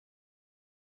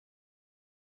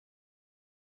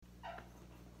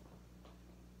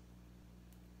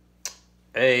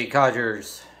Hey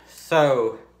Codgers,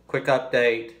 so quick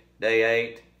update, day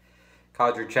 8,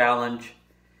 Codger challenge.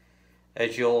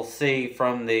 As you'll see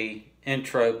from the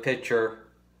intro picture,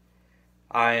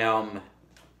 I am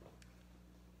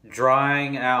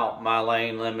drying out my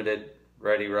lane limited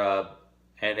ready rub,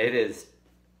 and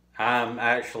I'm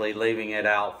actually leaving it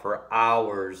out for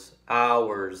hours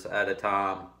at a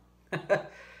time.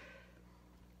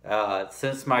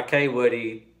 Since my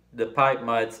K-Woody, the pipe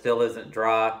mud still isn't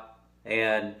dry.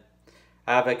 And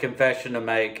I have a confession to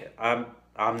make. I'm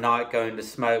not going to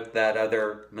smoke that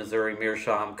other Missouri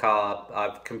Meerschaum cob.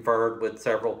 I've conferred with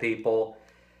several people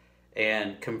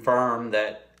and confirmed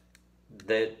that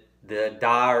the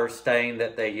dye or stain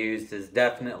that they used is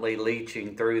definitely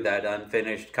leaching through that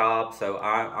unfinished cob. So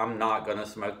I'm not going to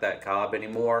smoke that cob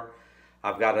anymore.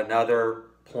 I've got another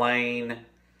plain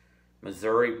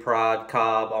Missouri Pride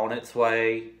cob on its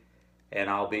way, and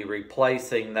I'll be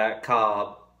replacing that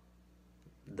cob,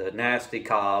 the nasty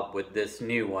cob, with this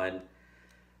new one.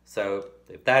 So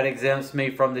if that exempts me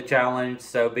from the challenge,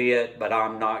 so be it, but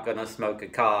I'm not going to smoke a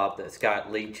cob that's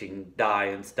got leaching dye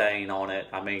and stain on it.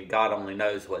 I mean, God only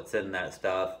knows what's in that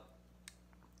stuff.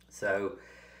 So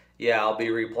yeah, I'll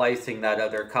be replacing that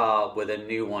other cob with a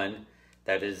new one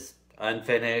that is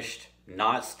unfinished,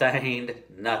 not stained,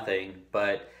 nothing.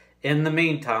 But in the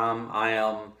meantime, I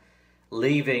am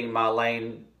leaving my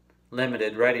lane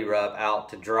limited ready rub out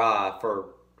to dry for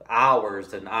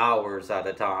hours and hours at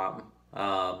a time.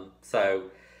 So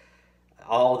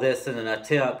all this in an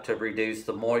attempt to reduce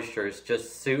the moisture. It's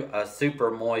just a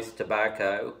super moist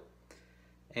tobacco,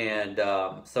 and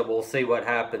so we'll see what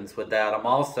happens with that. I'm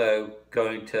also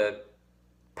going to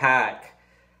pack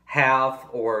half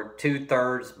or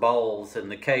 2/3 bowls in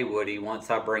the K-Woody once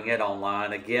I bring it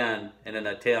online, again in an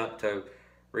attempt to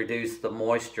reduce the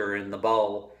moisture in the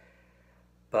bowl.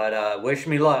 But wish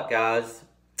me luck, guys.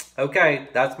 Okay,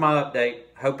 that's my update.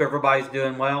 Hope everybody's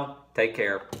doing well. Take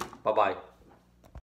care. Bye-bye.